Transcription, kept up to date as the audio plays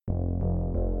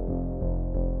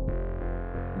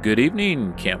Good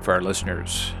evening, Campfire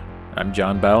listeners. I'm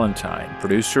John Ballantyne,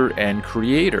 producer and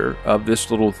creator of this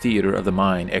little theater of the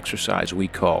mind exercise we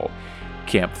call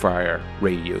Campfire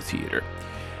Radio Theater.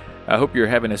 I hope you're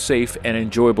having a safe and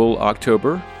enjoyable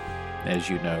October.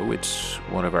 As you know, it's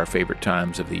one of our favorite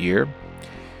times of the year.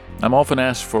 I'm often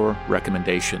asked for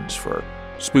recommendations for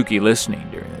spooky listening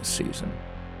during this season.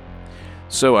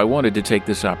 So I wanted to take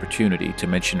this opportunity to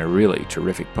mention a really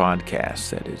terrific podcast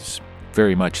that is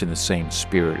very much in the same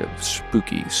spirit of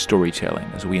spooky storytelling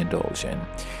as we indulge in.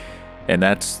 And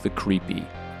that's the Creepy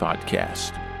Podcast,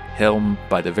 helmed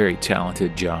by the very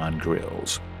talented John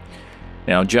Grills.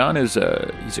 Now, John he's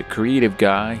a creative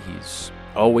guy. He's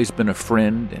always been a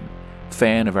friend and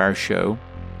fan of our show.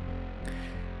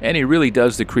 And he really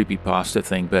does the creepypasta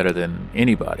thing better than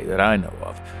anybody that I know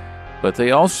of. But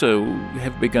they also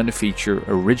have begun to feature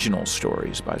original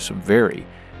stories by some very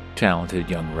talented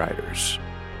young writers.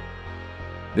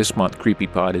 This month,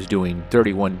 CreepyPod is doing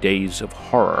 31 Days of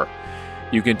Horror.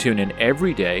 You can tune in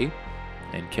every day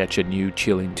and catch a new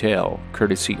chilling tale,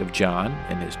 courtesy of John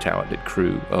and his talented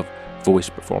crew of voice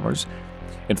performers.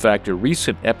 In fact, a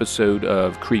recent episode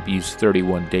of Creepy's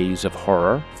 31 Days of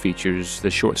Horror features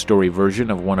the short story version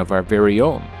of one of our very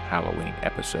own Halloween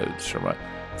episodes from a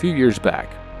few years back,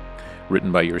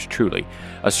 written by yours truly.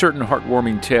 A certain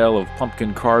heartwarming tale of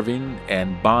pumpkin carving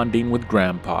and bonding with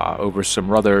Grandpa over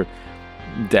some rather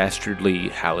dastardly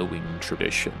Halloween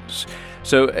traditions.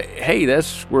 So, hey,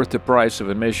 that's worth the price of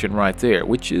admission right there,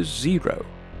 which is $0,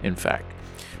 in fact.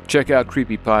 Check out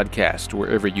Creepy Podcast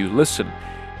wherever you listen,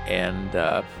 and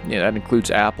that includes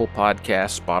Apple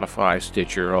Podcasts, Spotify,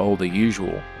 Stitcher, all the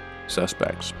usual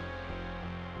suspects.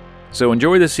 So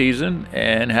enjoy the season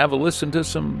and have a listen to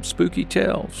some spooky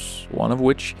tales, one of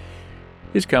which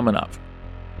is coming up.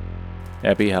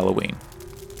 Happy Halloween.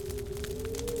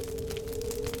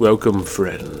 Welcome,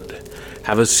 friend.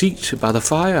 Have a seat by the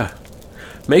fire.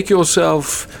 Make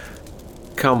yourself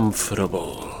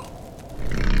comfortable.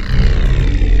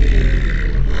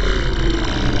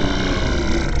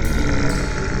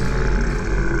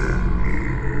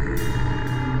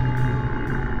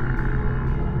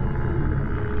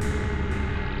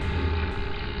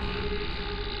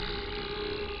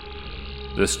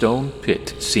 The stone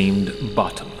pit seemed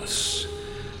bottomless,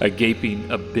 a gaping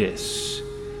abyss,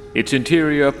 its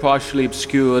interior partially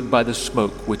obscured by the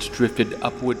smoke which drifted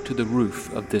upward to the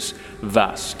roof of this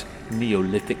vast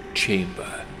Neolithic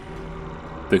chamber.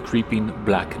 The creeping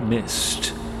black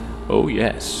mist, oh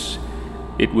yes,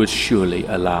 it was surely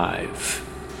alive,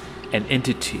 an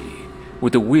entity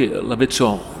with a will of its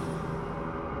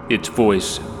own. Its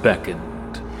voice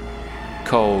beckoned,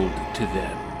 called to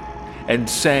them, and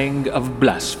sang of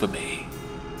blasphemy,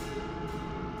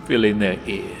 filling their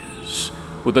ears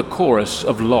with a chorus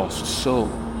of lost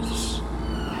souls.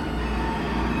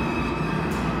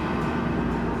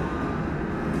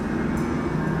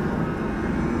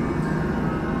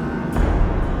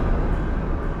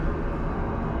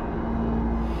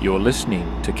 You're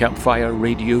listening to Campfire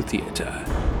Radio Theater.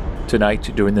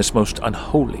 Tonight, during this most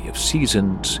unholy of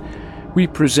seasons, we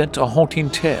present a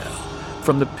haunting tale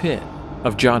from the pen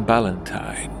of John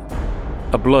Ballantyne,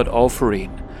 a blood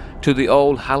offering to the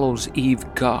All Hallows Eve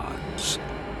gods,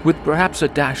 with perhaps a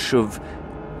dash of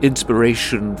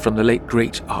inspiration from the late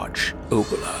great Arch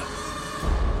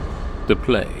Oboler. The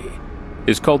play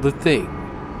is called The Thing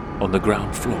on the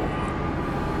Ground Floor.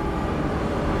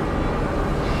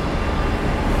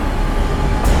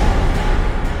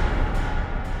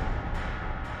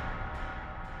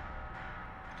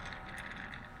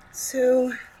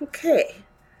 So, okay.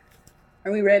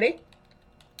 Are we ready?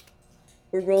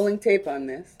 We're rolling tape on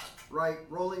this. Right,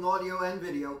 rolling audio and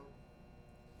video.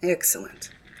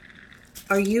 Excellent.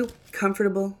 Are you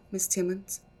comfortable, Miss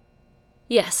Timmons?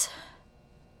 Yes.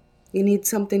 You need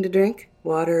something to drink?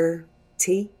 Water?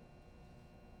 Tea?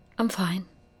 I'm fine.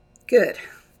 Good.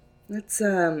 Let's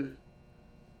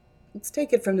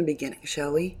take it from the beginning,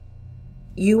 shall we?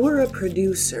 You were a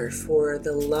producer for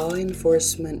the law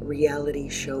enforcement reality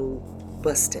show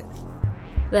Busted.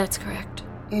 That's correct.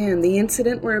 And the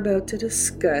incident we're about to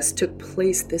discuss took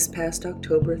place this past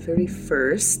October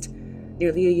 31st,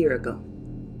 nearly a year ago.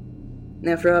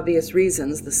 Now, for obvious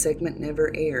reasons, the segment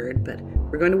never aired, but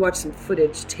we're going to watch some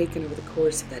footage taken over the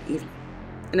course of that evening.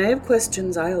 And I have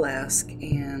questions I'll ask,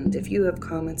 and if you have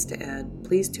comments to add,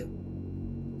 please do.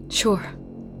 Sure.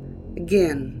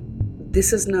 Again,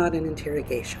 this is not an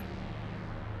interrogation.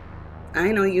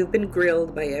 I know you've been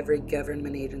grilled by every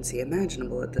government agency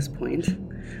imaginable at this point.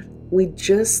 We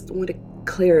just want to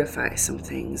clarify some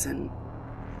things and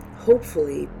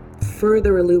hopefully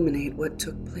further illuminate what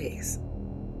took place.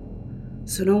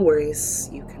 So no worries,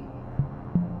 you can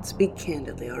Speak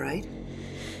candidly, all right?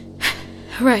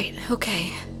 Right,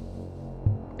 okay.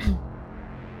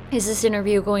 Is this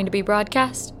interview going to be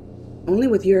broadcast? Only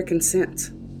with your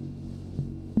consent.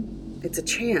 It's a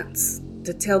chance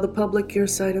to tell the public your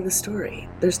side of the story.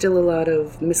 There's still a lot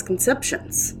of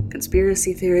misconceptions,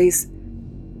 conspiracy theories.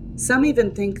 Some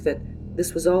even think that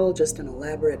this was all just an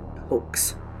elaborate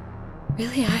hoax.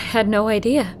 Really? I had no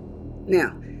idea.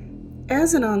 Now,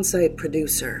 as an on-site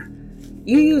producer,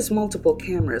 you use multiple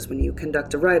cameras when you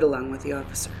conduct a ride-along with the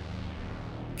officer.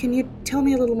 Can you tell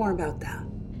me a little more about that?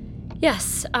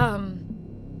 Yes,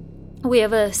 we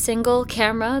have a single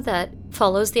camera that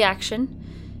follows the action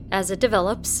as it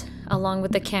develops, along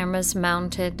with the cameras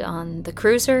mounted on the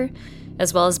cruiser,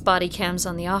 as well as body cams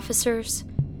on the officers.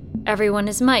 Everyone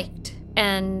is mic'd,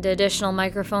 and additional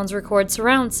microphones record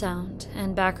surround sound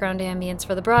and background ambience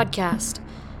for the broadcast.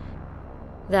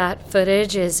 That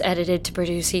footage is edited to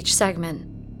produce each segment.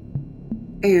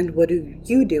 And what do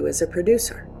you do as a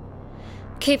producer?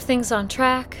 Keep things on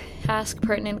track, ask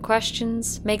pertinent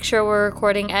questions, make sure we're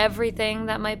recording everything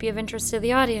that might be of interest to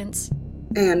the audience.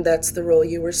 And that's the role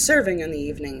you were serving on the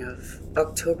evening of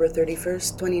October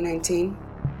 31st, 2019?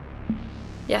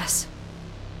 Yes.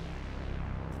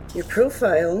 Your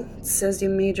profile says you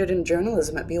majored in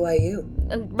journalism at BYU.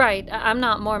 Right, I'm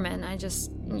not Mormon. I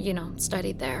just,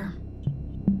 studied there.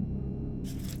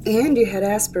 And you had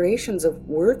aspirations of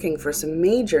working for some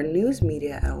major news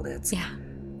media outlets. Yeah.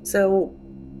 So,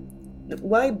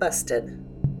 why Busted?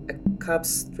 A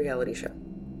cop's reality show.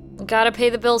 Gotta pay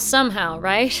the bills somehow,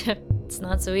 right? It's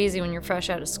not so easy when you're fresh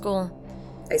out of school.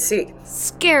 I see.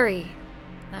 Scary,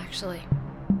 actually.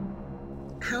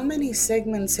 How many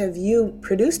segments have you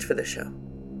produced for the show?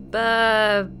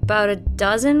 About a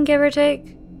dozen, give or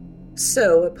take.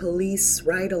 So, a police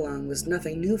ride-along was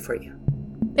nothing new for you?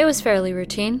 It was fairly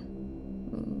routine.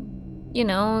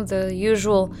 The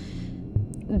usual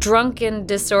drunk and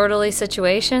disorderly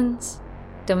situations,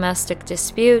 domestic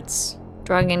disputes,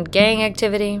 drug and gang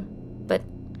activity, but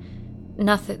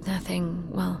nothing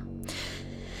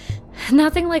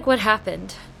like what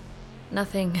happened.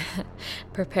 Nothing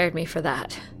prepared me for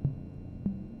that.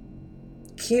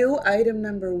 Cue item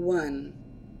number 1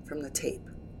 from the tape.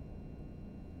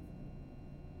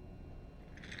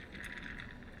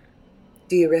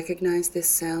 Do you recognize this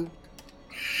sound?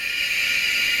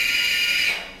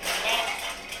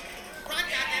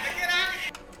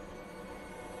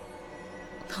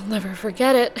 I'll never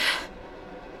forget it.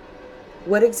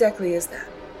 What exactly is that?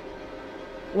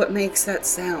 What makes that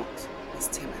sound, Miss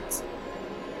Timmons?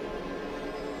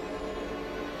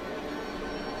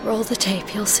 Roll the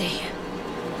tape, you'll see.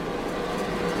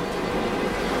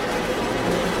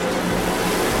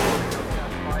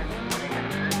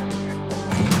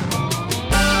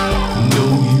 No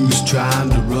use trying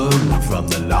to run from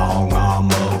the long arm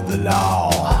of the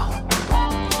law.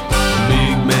 A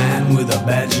big man with a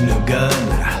badge and a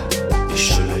gun is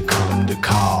surely come to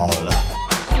call.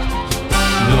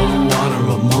 No honor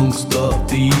amongst the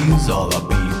thieves or the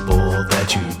people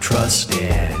that you trust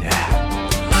in.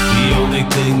 The only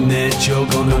thing that you're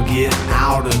gonna get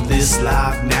out of this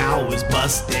life now is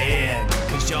busted,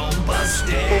 'cause you're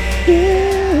busted.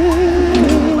 Yeah,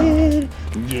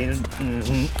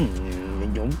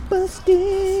 you're busted.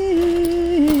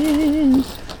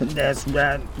 That's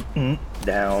right.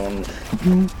 Down.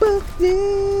 Busted.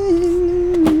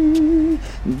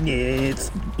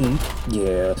 Yes.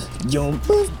 Yeah. You're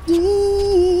busted.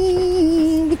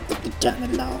 The Johnny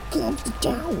Law comes to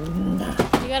town.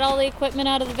 You got all the equipment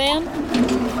out of the van?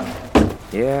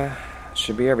 Yeah,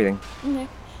 should be everything. Okay.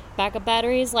 Backup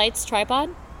batteries, lights,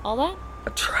 tripod, all that? A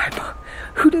tripod?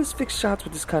 Who does fixed shots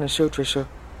with this kind of show, Trisha?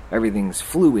 Everything's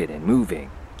fluid and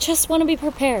moving. Just want to be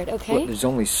prepared, okay? Look, there's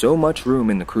only so much room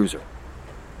in the cruiser.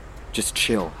 Just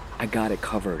chill. I got it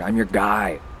covered. I'm your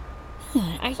guy.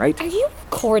 Right? Are you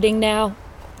recording now?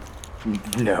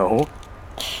 No.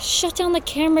 Shut down the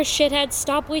camera, shithead.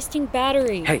 Stop wasting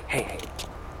battery. Hey.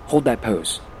 Hold that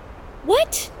pose.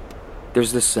 What?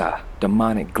 There's this,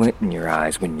 demonic glint in your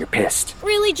eyes when you're pissed.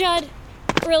 Really, Judd?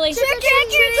 Really?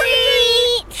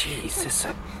 Jesus,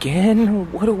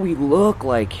 again? What do we look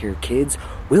like here, kids?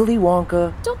 Willy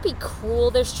Wonka? Don't be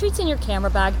cruel. There's treats in your camera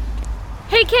bag.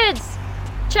 Hey, kids!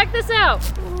 Check this out.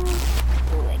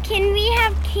 Can we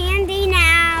have candy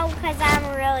now? Because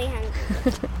I'm really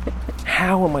hungry.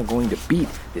 How am I going to beat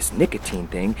this nicotine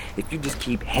thing if you just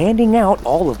keep handing out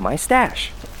all of my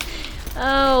stash?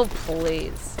 Oh,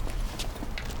 please.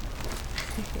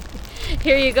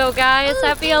 Here you go, guys.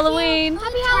 Happy Halloween.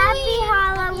 Happy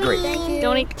Halloween. Great. Thank you.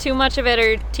 Don't eat too much of it or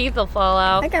your teeth will fall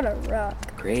out. I got a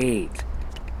rock. Great.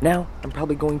 Now, I'm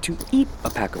probably going to eat a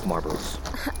pack of Marlboros.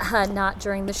 Not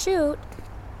during the shoot.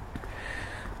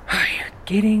 You're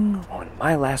getting on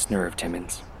my last nerve,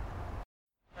 Timmons.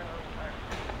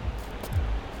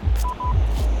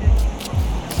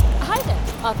 Hi there,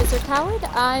 Officer Coward.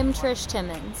 I'm Trish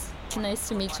Timmons. Nice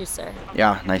to meet you, sir.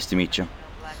 Yeah, nice to meet you.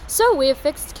 So, we have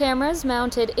fixed cameras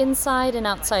mounted inside and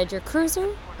outside your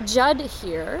cruiser. Judd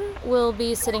here will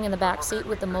be sitting in the back seat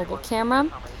with the mobile camera.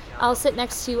 I'll sit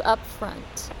next to you up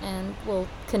front, and we'll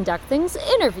conduct things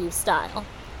interview style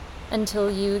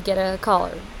until you get a call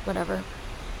or whatever.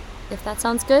 If that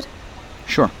sounds good?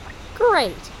 Sure.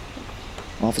 Great.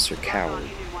 Officer Coward.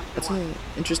 That's an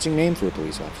interesting name for a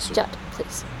police officer. Judd,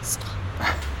 please, stop.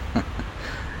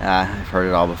 I've heard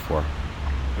it all before.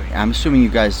 I'm assuming you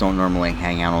guys don't normally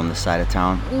hang out on this side of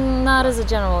town? Not as a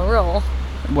general rule.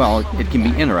 Well, it can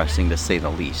be interesting to say the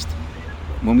least.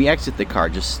 When we exit the car,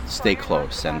 just stay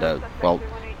close and, well,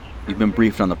 you've been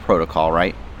briefed on the protocol,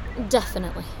 right?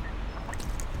 Definitely.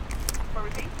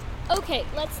 Okay,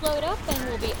 let's load up and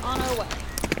we'll be on our way.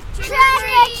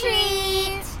 Treasure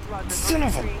treat! Son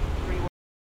of a...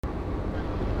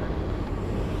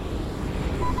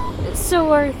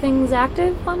 So are things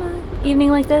active on an evening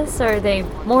like this? Are they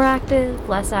more active,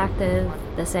 less active,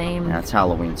 the same? Yeah, it's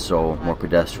Halloween, so more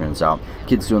pedestrians out.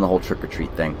 Kids doing the whole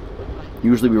trick-or-treat thing.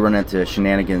 Usually we run into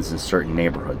shenanigans in certain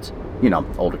neighborhoods. You know,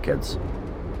 older kids.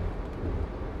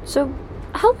 So,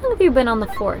 how long have you been on the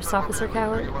force, Officer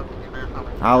Coward?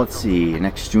 Let's see.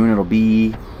 Next June it'll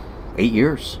be 8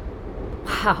 years.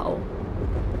 Wow.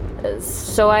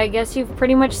 So I guess you've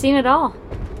pretty much seen it all.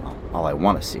 All I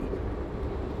want to see.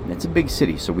 It's a big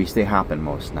city, so we stay hopping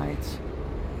most nights.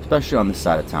 Especially on this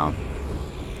side of town.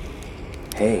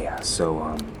 Hey,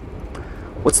 so,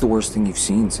 what's the worst thing you've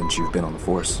seen since you've been on the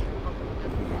force?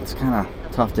 It's kind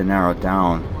of tough to narrow it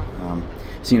down.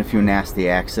 Seen a few nasty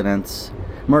accidents.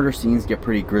 Murder scenes get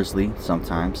pretty grisly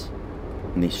sometimes.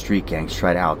 And these street gangs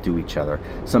try to outdo each other.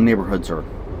 Some neighborhoods are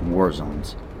war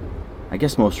zones. I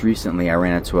guess most recently I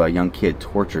ran into a young kid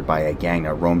tortured by a gang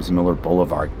that roams Miller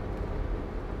Boulevard.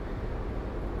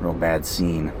 Real bad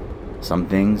scene. Some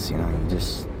things, you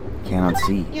just can't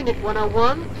unsee. Unit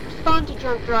 101, respond to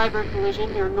drunk driver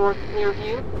collision near North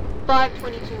Clearview,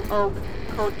 522 Oak,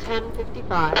 code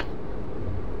 1055.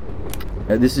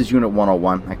 This is Unit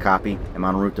 101. I copy. I'm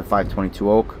en route to 522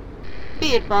 Oak.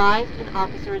 Be advised, an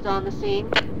officer is on the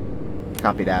scene.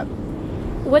 Copy that.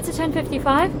 What's a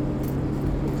 1055?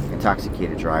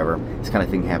 Intoxicated driver. This kind of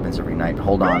thing happens every night.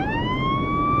 Hold on.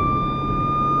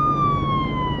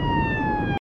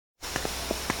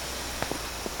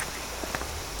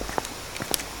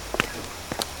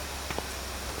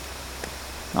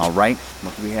 All right,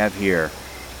 what do we have here?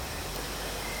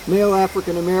 Male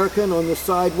African American on the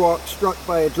sidewalk struck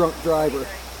by a drunk driver.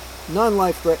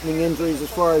 Non-life-threatening injuries as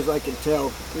far as I can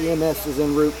tell. EMS is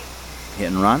en route. Hit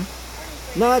and run?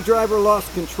 Nah, driver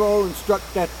lost control and struck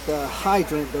that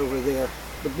hydrant over there.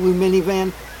 The blue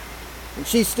minivan. And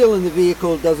she's still in the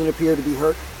vehicle, doesn't appear to be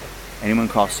hurt. Anyone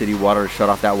call city water to shut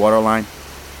off that water line?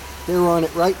 They're on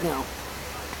it right now.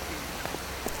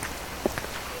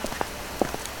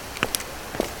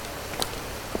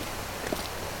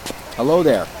 Hello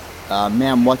there.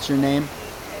 Ma'am, what's your name?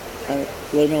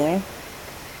 Lenore?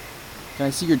 Can I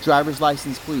see your driver's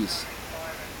license, please?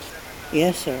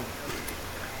 Yes, sir.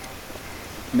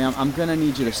 Ma'am, I'm gonna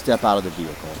need you to step out of the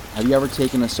vehicle. Have you ever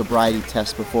taken a sobriety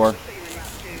test before?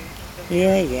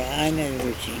 Yeah, I know the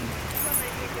routine.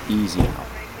 Easy now.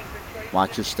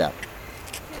 Watch your step.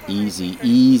 Easy,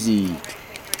 easy.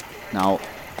 Now,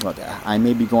 look, I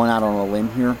may be going out on a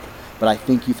limb here, but I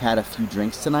think you've had a few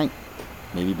drinks tonight.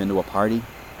 Maybe been to a party?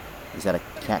 Is that a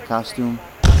cat costume?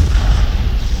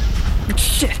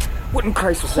 Shit! What in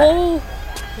Christ was that?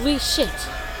 Holy shit.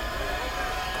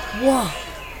 Whoa.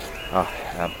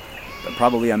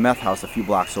 Probably a meth house a few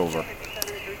blocks over.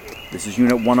 This is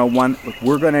Unit 101. Look,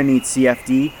 we're gonna need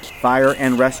CFD, fire,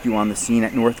 and rescue on the scene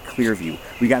at North Clearview.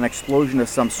 We got an explosion of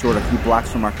some sort a few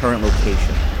blocks from our current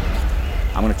location.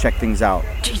 I'm gonna check things out.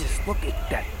 Jesus, look at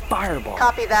that fireball.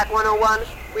 Copy that, 101.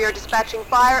 We are dispatching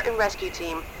fire and rescue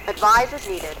team. Advise as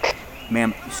needed.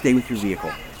 Ma'am, stay with your vehicle.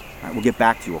 All right, we'll get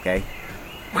back to you, okay?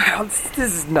 Wow, this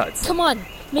is nuts. Come on,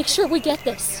 make sure we get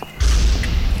this.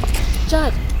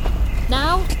 Judd,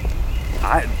 now?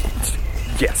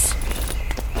 Yes.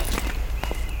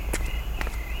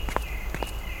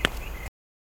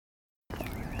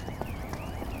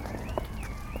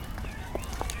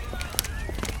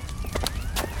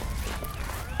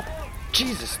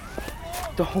 Jesus,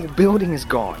 the whole building is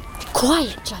gone.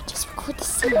 Quiet, Judd, just record the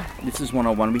sound. This is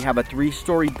 101. We have a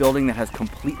 3-story building that has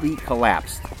completely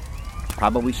collapsed.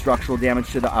 Probably structural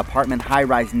damage to the apartment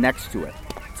high-rise next to it.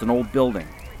 It's an old building.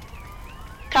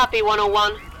 Copy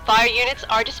 101. Fire units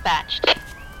are dispatched.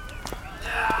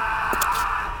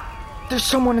 There's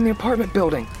someone in the apartment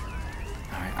building.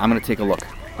 All right, I'm gonna take a look.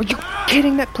 Are you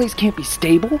kidding? That place can't be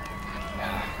stable.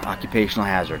 Occupational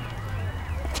hazard.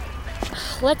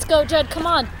 Let's go, Judd. Come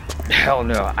on. Hell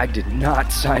no, I did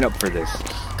not sign up for this.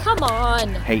 Come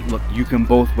on. Hey, look, you can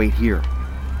both wait here.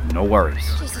 No worries.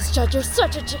 Jesus, Judd, you're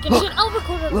such a chicken shit. I'll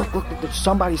record it. Look, there's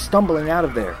somebody stumbling out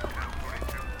of there.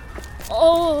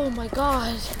 Oh my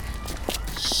god.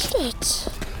 Shit.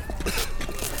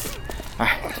 All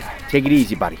right, take it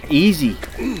easy, buddy. Easy.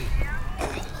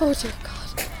 Oh dear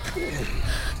God.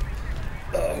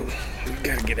 We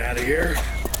gotta get out of here.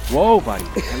 Whoa, buddy.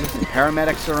 Hey, listen,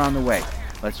 paramedics are on the way.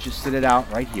 Let's just sit it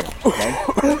out right here, okay?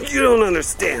 You don't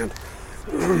understand.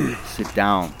 Sit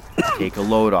down. Take a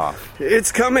load off.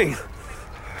 It's coming.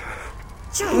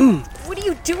 Joe, what are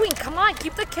you doing? Come on,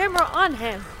 keep the camera on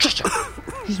him.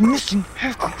 He's missing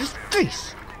half of his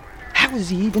face. How is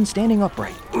he even standing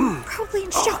upright? Probably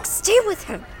in shock. Stay with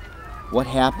him. What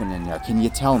happened in there? Can you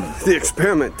tell me? The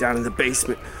experiment down in the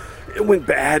basement. It went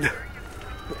bad.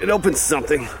 It opened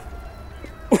something.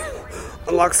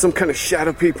 Unlocked some kind of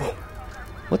shadow people.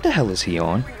 What the hell is he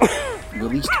on?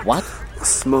 Released what?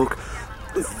 Smoke.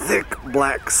 Thick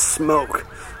black smoke.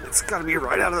 It's gotta be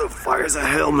right out of the fires of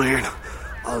hell, man.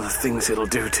 All the things it'll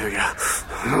do to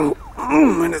you.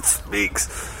 And it speaks.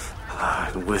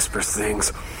 It whispers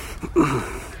things.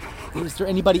 Is there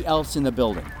anybody else in the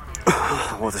building?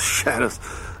 Well, the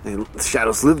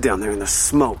shadows live down there in the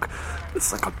smoke.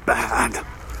 It's like a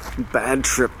bad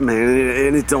trip, man,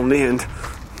 and it don't end.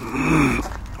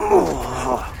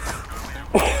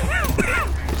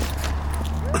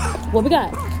 What we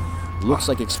got? Looks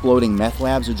like exploding meth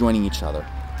labs are joining each other.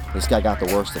 This guy got the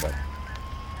worst of it.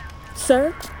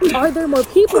 Sir, are there more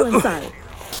people inside?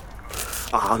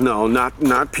 Oh, no,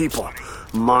 not people.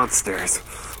 Monsters.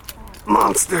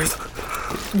 Monsters.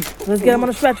 Let's get him on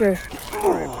a stretcher.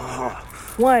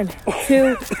 1,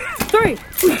 2, 3.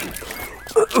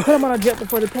 Put him on a jet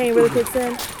before the pain really kicks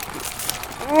in.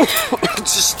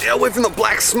 Just stay away from the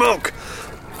black smoke.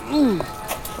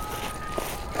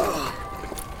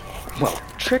 Well,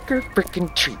 trick or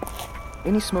frickin' treat.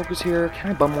 Any smokers here?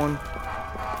 Can I bum one?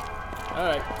 All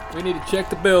right, we need to check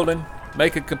the building,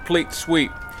 make a complete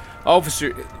sweep.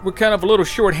 Officer, we're kind of a little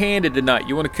short-handed tonight.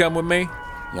 You want to come with me?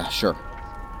 Yeah, sure.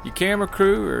 Your camera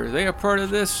crew, are they a part of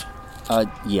this?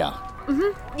 Yeah.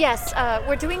 Mm-hmm. Yes,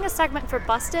 we're doing a segment for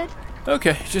Busted.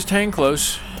 Okay, just hang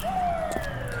close.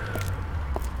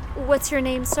 What's your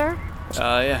name, sir?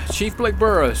 Yeah, Chief Blake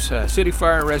Burrows, City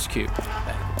Fire and Rescue.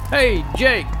 Hey,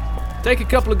 Jake, take a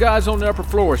couple of guys on the upper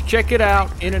floors. Check it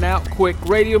out, in and out quick.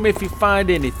 Radio me if you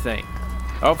find anything.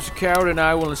 Officer Coward and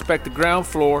I will inspect the ground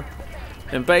floor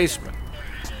and basement.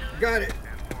 Got it.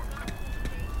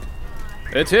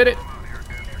 Let's hit it.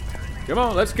 Come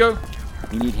on, let's go.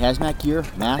 We need hazmat gear,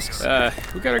 masks.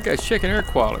 We got our guys checking air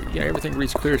quality. Yeah, everything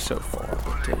reads clear so far.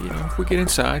 But, if we get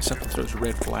inside, something throws a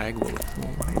red flag, we'll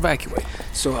evacuate.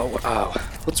 So,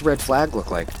 what's red flag look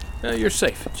like? You're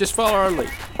safe. Just follow our lead.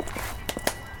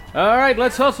 All right,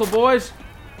 let's hustle, boys.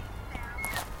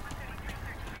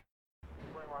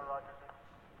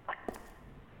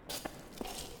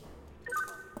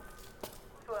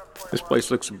 This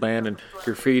place looks abandoned.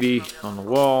 Graffiti on the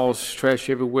walls, trash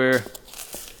everywhere.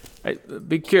 Hey,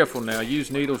 be careful now.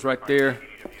 Use needles right there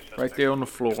on the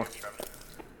floor.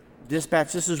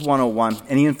 Dispatch, this is 101.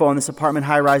 Any info on this apartment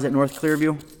high-rise at North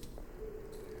Clearview?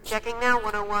 Checking now,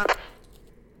 101.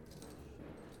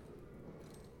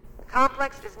 The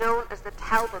complex is known as the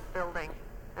Talbot Building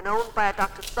and owned by a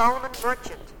Dr. Solomon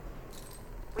Merchant.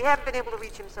 We haven't been able to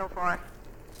reach him so far.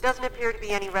 Doesn't appear to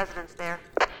be any residents there.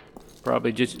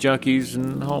 Probably just junkies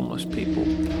and homeless people.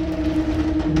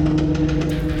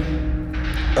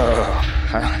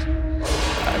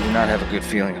 I do not have a good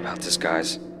feeling about this,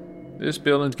 guys. This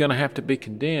building's gonna have to be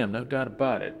condemned, no doubt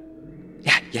about it.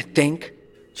 Yeah, you think?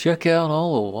 Check out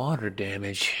all the water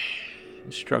damage.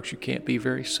 The structure can't be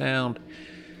very sound.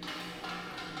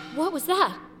 What was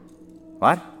that?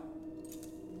 What?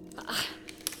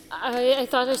 I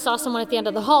thought I saw someone at the end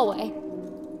of the hallway.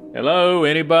 Hello,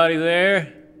 anybody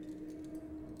there?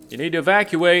 You need to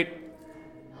evacuate.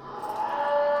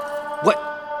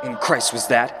 What in Christ was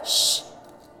that? Shh.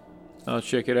 I'll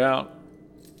check it out.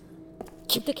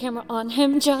 Keep the camera on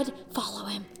him, Judd. Follow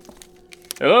him.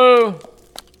 Hello?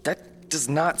 That does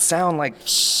not sound like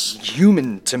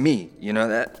human to me. You know,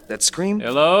 that scream?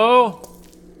 Hello?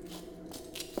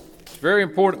 It's very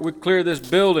important we clear this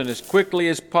building as quickly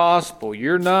as possible.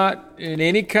 You're not in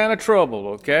any kind of trouble,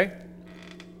 okay?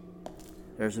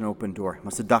 There's an open door.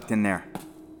 Must have ducked in there.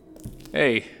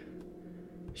 Hey,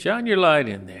 shine your light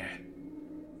in there.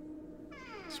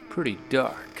 It's pretty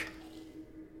dark.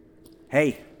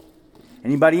 Hey,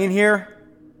 anybody in here?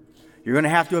 You're gonna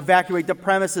have to evacuate the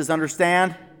premises,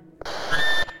 understand?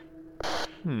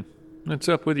 What's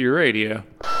up with your radio?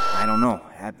 I don't know.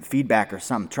 Have feedback or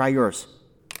something. Try yours.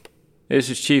 This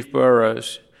is Chief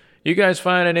Burroughs. You guys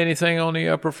finding anything on the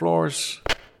upper floors?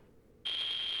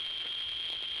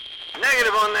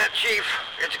 Negative on that, Chief.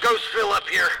 It's Ghostville up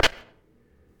here.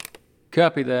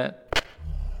 Copy that.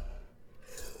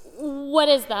 What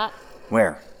is that?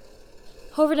 Where?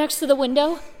 Over next to the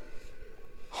window?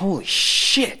 Holy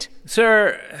shit!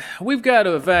 Sir, we've got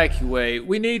to evacuate.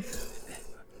 We need...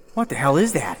 What the hell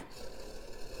is that?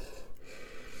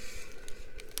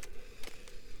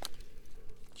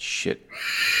 Shit.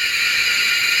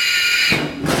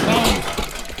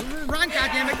 Run,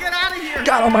 goddammit, get out of here!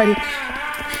 God almighty!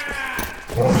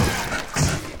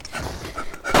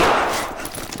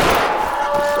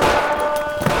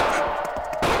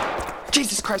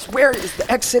 Jesus Christ, where is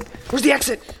the exit? Where's the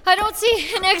exit? I don't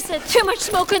see an exit. Too much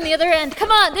smoke on the other end.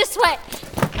 Come on, this way.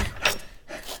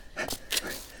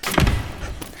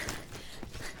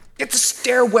 It's a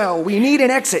stairwell. We need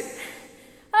an exit.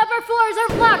 Upper floors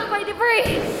are blocked by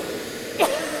debris.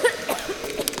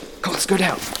 Come on, let's go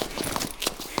down.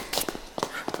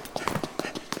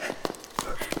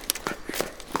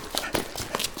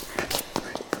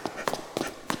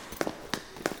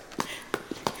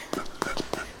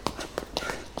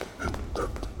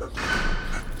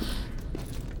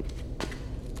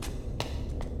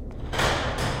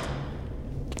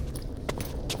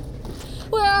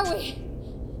 Where are we?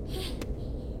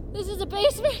 This is a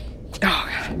basement? Oh,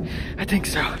 I think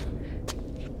so.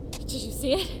 Did you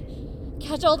see it?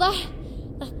 Catch all that?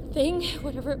 That thing,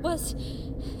 whatever it was.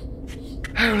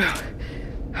 I don't know.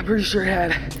 I'm pretty sure it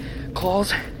had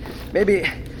claws. Maybe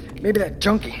that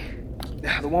junkie.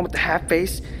 The one with the half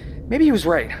face. Maybe he was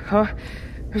right, huh?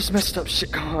 There's messed up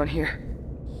shit going on here.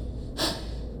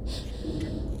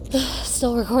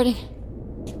 Still recording?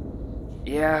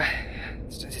 Yeah.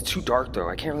 It's too dark, though.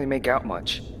 I can't really make out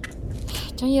much.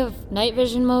 Don't you have night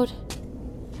vision mode?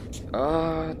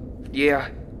 Yeah.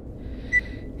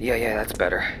 Yeah, that's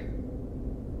better.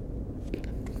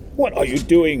 What are you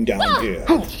doing down here?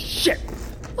 Oh, shit!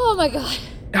 Oh my god.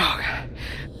 Oh,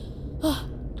 God.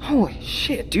 Holy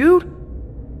shit, dude!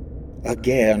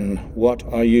 Again, what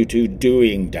are you two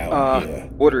doing down here?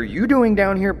 What are you doing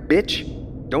down here, bitch?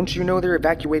 Don't you know they're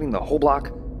evacuating the whole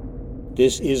block?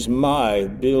 This is my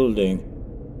building,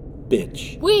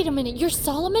 bitch. Wait a minute, you're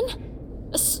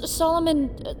Solomon? Solomon...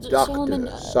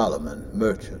 Dr. Solomon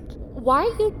Merchant. Why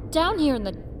are you down here in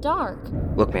the dark?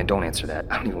 Look, man, don't answer that.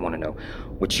 I don't even want to know.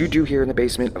 What you do here in the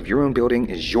basement of your own building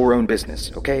is your own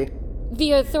business, okay?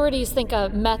 The authorities think a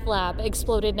meth lab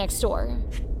exploded next door.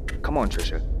 Come on,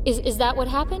 Trisha. Is that what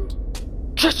happened?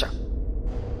 Trisha!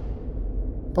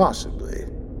 Possibly.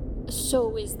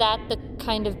 So is that the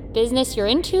kind of business you're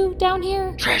into down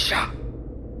here? Trisha!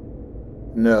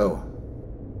 No.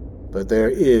 But there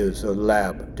is a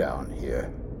lab down here.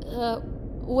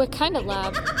 What kind of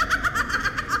lab?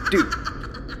 Dude.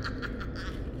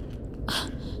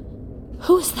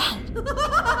 Who is that?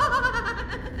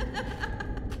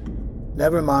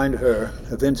 Never mind her.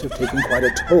 Events have taken quite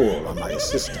a toll on my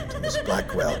assistant, Miss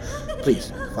Blackwell.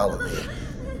 Please, follow me.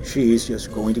 She's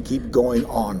just going to keep going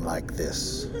on like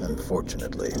this,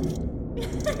 unfortunately.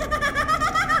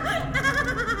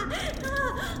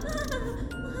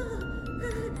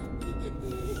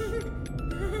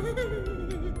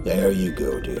 There you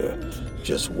go, dear.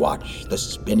 Just watch the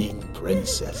spinning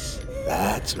princess.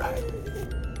 That's right.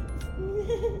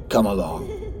 Come along.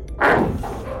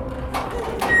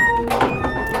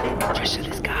 Trisha,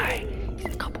 this guy,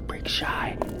 he's a couple bricks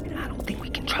shy, and I don't think we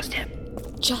can trust him.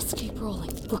 Just keep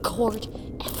rolling. Record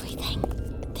everything.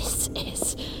 This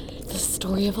is the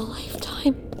story of a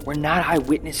lifetime. We're not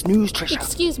eyewitness news, Trisha.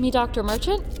 Excuse me, Dr.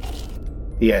 Merchant?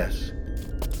 Yes.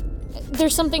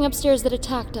 There's something upstairs that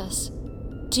attacked us.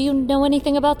 Do you know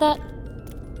anything about that?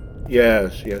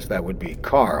 Yes, that would be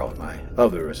Carl, my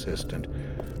other assistant.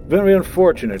 Very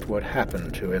unfortunate what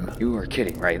happened to him. You are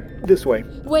kidding, right? This way.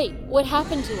 Wait, what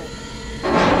happened to him?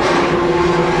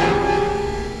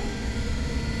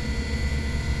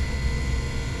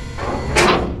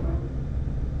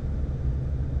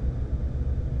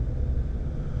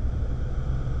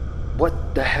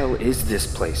 What the hell is this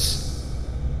place?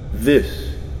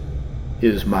 This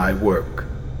is my work.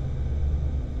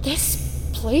 This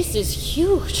place is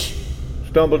huge.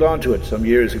 Stumbled onto it some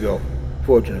years ago.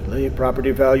 Fortunately,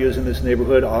 property values in this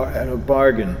neighborhood are at a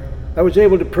bargain. I was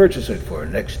able to purchase it for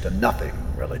next to nothing,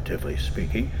 relatively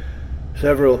speaking.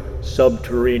 Several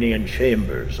subterranean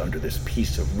chambers under this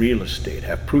piece of real estate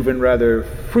have proven rather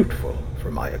fruitful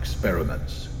for my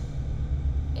experiments.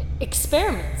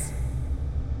 Experiments?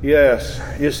 Yes,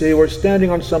 you see, we're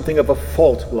standing on something of a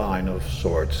fault line of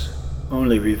sorts.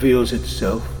 Only reveals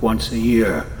itself once a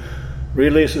year.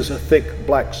 Releases a thick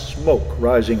black smoke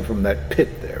rising from that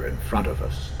pit there in front of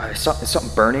us. Is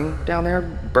something burning down there?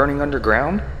 Burning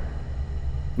underground?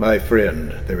 My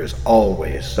friend, there is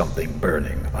always something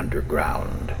burning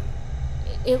underground.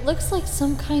 It looks like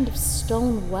some kind of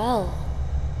stone well.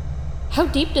 How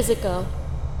deep does it go?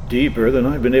 Deeper than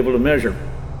I've been able to measure.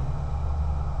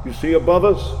 You see above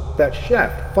us? That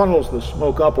shaft funnels the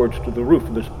smoke upwards to the roof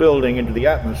of this building into the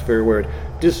atmosphere where it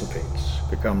dissipates,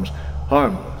 becomes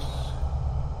harmless.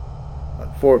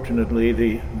 Unfortunately,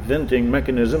 the venting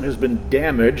mechanism has been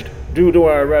damaged due to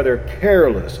our rather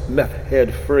careless meth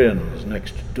head friends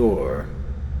next door.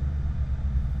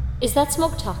 Is that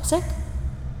smoke toxic?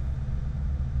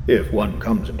 If one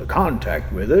comes into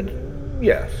contact with it,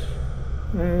 yes.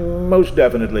 Most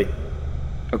definitely.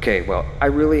 Okay, well, I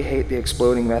really hate the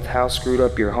exploding meth house screwed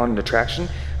up your haunted attraction.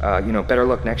 Better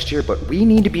luck next year, but we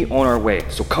need to be on our way,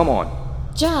 so come on.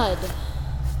 Judd.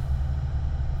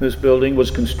 This building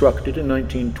was constructed in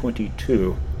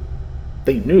 1922.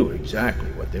 They knew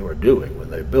exactly what they were doing when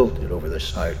they built it over this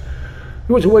site.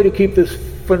 It was a way to keep this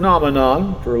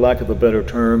phenomenon, for lack of a better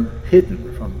term,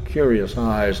 hidden from curious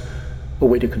eyes, a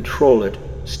way to control it,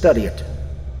 study it,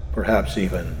 perhaps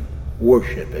even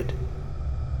worship it.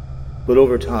 But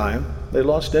over time, they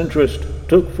lost interest,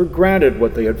 took for granted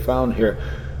what they had found here,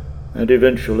 and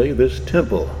eventually this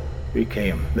temple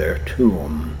became their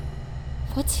tomb.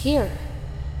 What's here?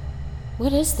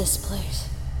 What is this place?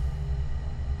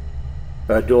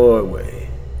 A doorway,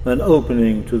 an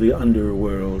opening to the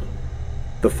underworld.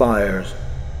 The fires,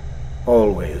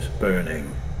 always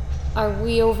burning. Are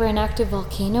we over an active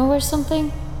volcano or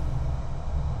something?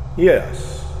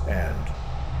 Yes, and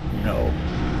no.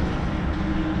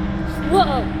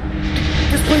 Whoa!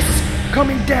 This place is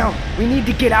coming down. We need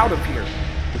to get out of here.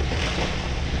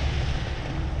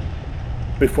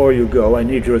 Before you go, I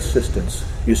need your assistance.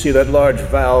 You see that large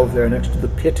valve there next to the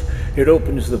pit? It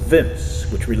opens the vents,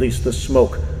 which release the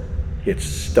smoke. It's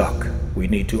stuck. We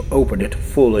need to open it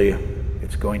fully.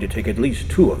 It's going to take at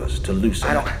least 2 of us to loosen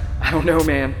it. I don't know,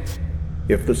 man.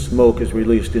 If the smoke is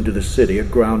released into the city at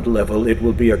ground level, it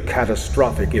will be a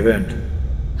catastrophic event.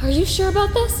 Are you sure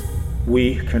about this?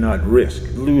 We cannot risk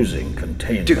losing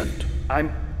containment. Dude,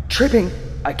 I'm tripping.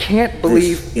 I can't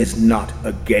believe... This is not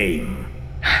a game.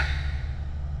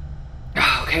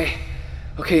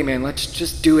 Okay, man, let's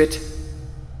just do it.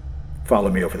 Follow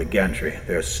me over the gantry.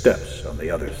 There's steps on the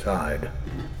other side.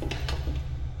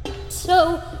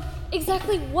 So,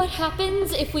 exactly what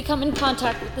happens if we come in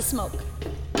contact with the smoke?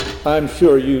 I'm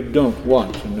sure you don't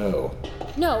want to know.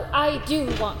 No, I do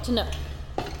want to know.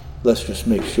 Let's just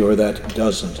make sure that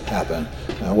doesn't happen.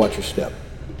 Now watch your step.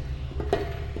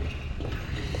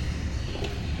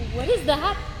 What is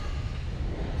that?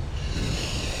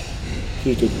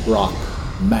 Heated rock,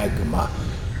 magma.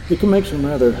 It can make some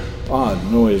rather odd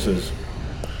noises.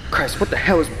 Christ, what the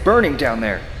hell is burning down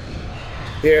there?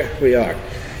 Here we are.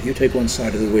 You take one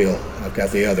side of the wheel. I've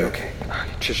got the other. Okay.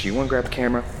 Trisha, you want to grab the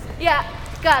camera? Yeah,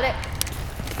 got it.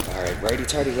 All right,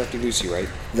 righty-tighty, lefty-loosey, right?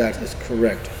 That is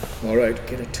correct. All right,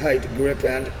 get a tight grip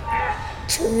and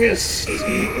twist. It's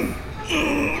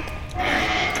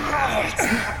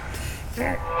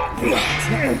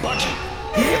not budging.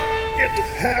 It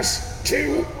has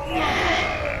to.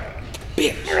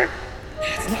 Bitch.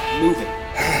 It's not moving.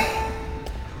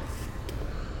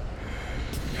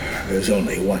 There's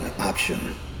only one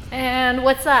option. And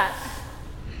what's that?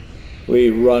 We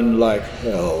run like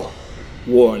hell.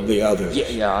 Warn the others.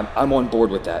 Yeah, I'm on board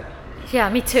with that. Yeah,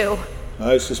 me too.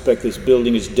 I suspect this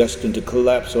building is destined to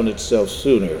collapse on itself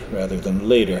sooner rather than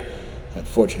later.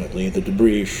 Unfortunately, the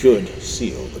debris should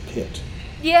seal the pit.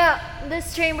 Yeah,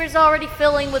 this chamber's already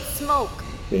filling with smoke.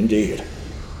 Indeed.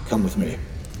 Come with me.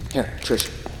 Here, Trish,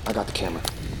 I got the camera.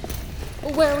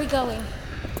 Where are we going?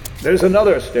 There's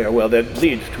another stairwell that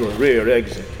leads to a rear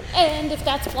exit. And if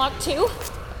that's blocked too,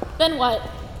 then what?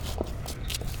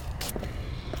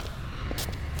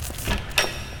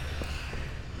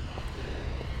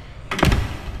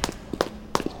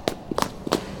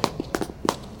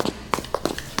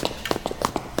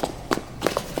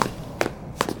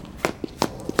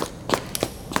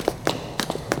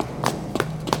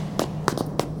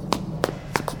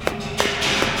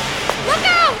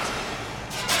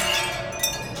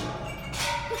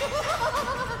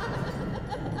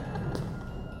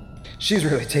 She's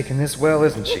really taking this well,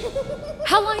 isn't she?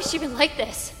 How long has she been like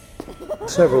this?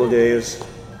 Several days,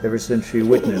 ever since she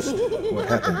witnessed what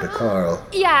happened to Carl.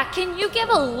 Yeah, can you give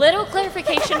a little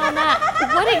clarification on that?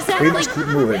 What exactly... We must keep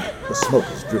moving. The smoke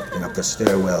is drifting up the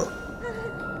stairwell.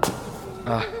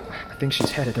 I think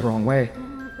she's headed the wrong way.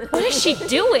 What is she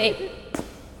doing?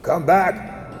 Come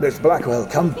back, Miss Blackwell.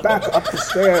 Come back up the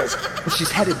stairs.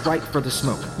 She's headed right for the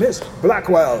smoke. Miss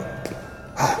Blackwell!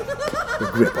 The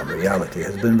grip on reality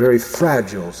has been very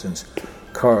fragile since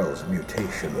Carl's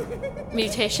mutation.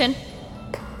 Mutation?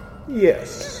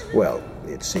 Yes. Well,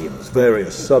 it seems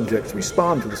various subjects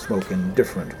respond to the smoke in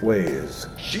different ways.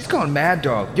 She's gone mad,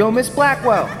 dog. Yo, Miss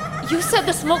Blackwell! You said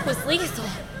the smoke was lethal.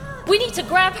 We need to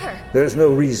grab her. There's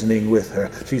no reasoning with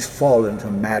her. She's fallen to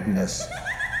madness.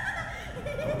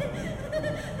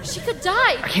 She could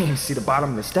die. I can't even see the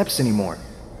bottom of the steps anymore.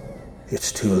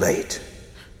 It's too late.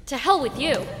 To hell with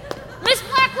you. Miss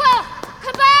Blackwell!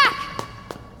 Come back!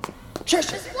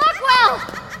 Trish! Miss Blackwell!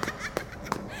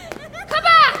 Come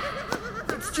back!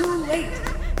 It's too late.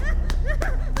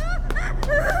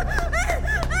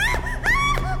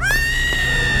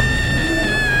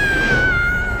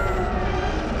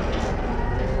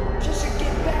 Just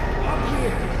get back up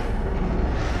here.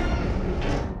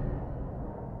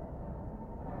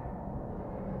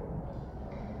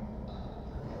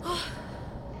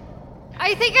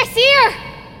 I think I see her!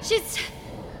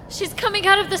 She's coming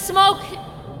out of the smoke.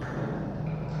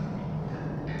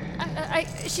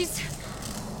 She's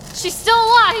still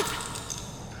alive.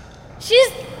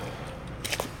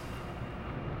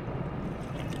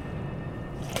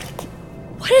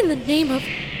 What in the name of...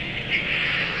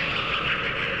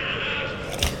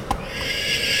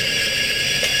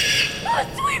 Oh,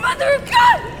 sweet mother of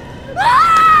God!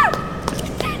 Ah!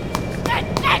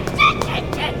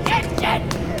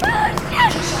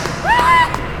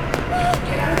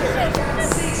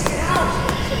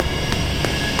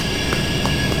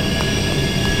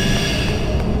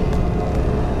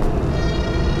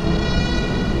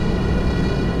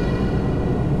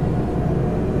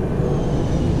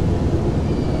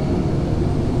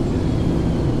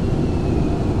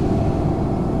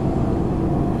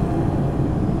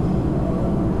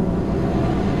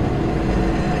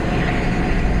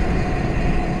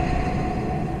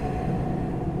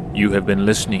 You have been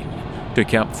listening to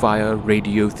Campfire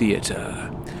Radio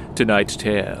Theater. Tonight's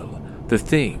tale, The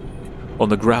Thing on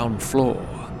the Ground Floor,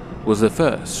 was the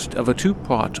first of a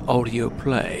two-part audio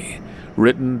play,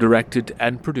 written, directed,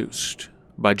 and produced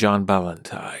by John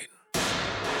Ballantyne.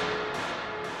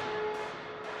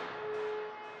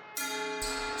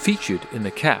 Featured in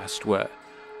the cast were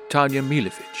Tanya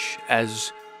Milovich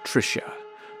as Tricia,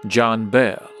 John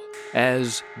Bell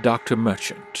as Dr.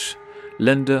 Merchant,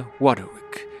 Linda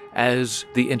Waterwick as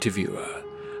the interviewer,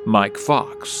 Mike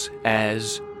Fox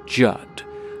as Judd,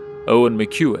 Owen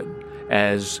McEwen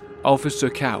as Officer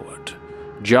Coward,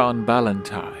 John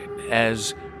Ballantyne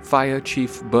as Fire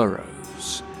Chief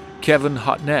Burroughs, Kevin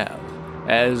Hotnell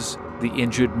as the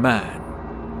injured man,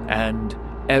 and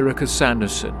Erica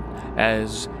Sanderson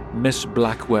as Miss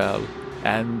Blackwell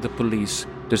and the police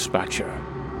dispatcher.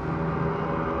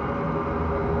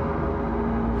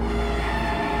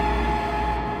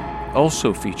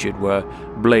 Also featured were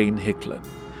Blaine Hicklin,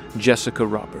 Jessica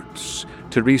Roberts,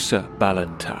 Teresa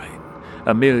Ballantyne,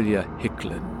 Amelia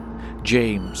Hicklin,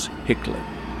 James Hicklin,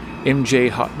 MJ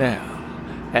Hotnell,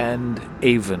 and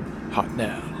Avon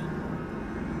Hotnell.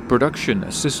 Production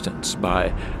assistance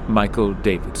by Michael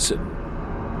Davidson.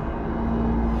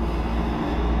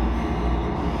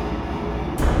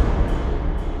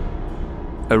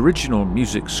 Original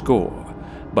music score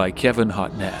by Kevin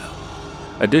Hotnell.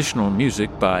 Additional music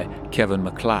by Kevin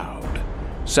MacLeod.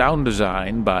 Sound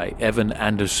design by Evan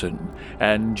Anderson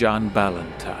and John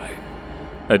Ballantyne.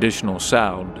 Additional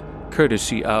sound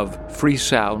courtesy of Free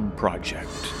Sound Project.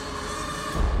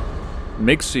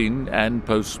 Mixing and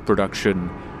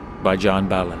post-production by John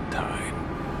Ballantyne.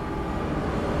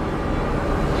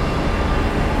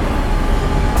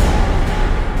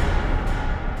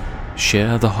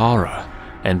 Share the horror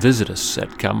and visit us at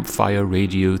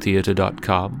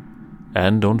CampfireRadioTheater.com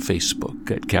and on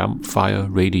Facebook at Campfire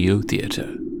Radio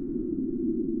Theater.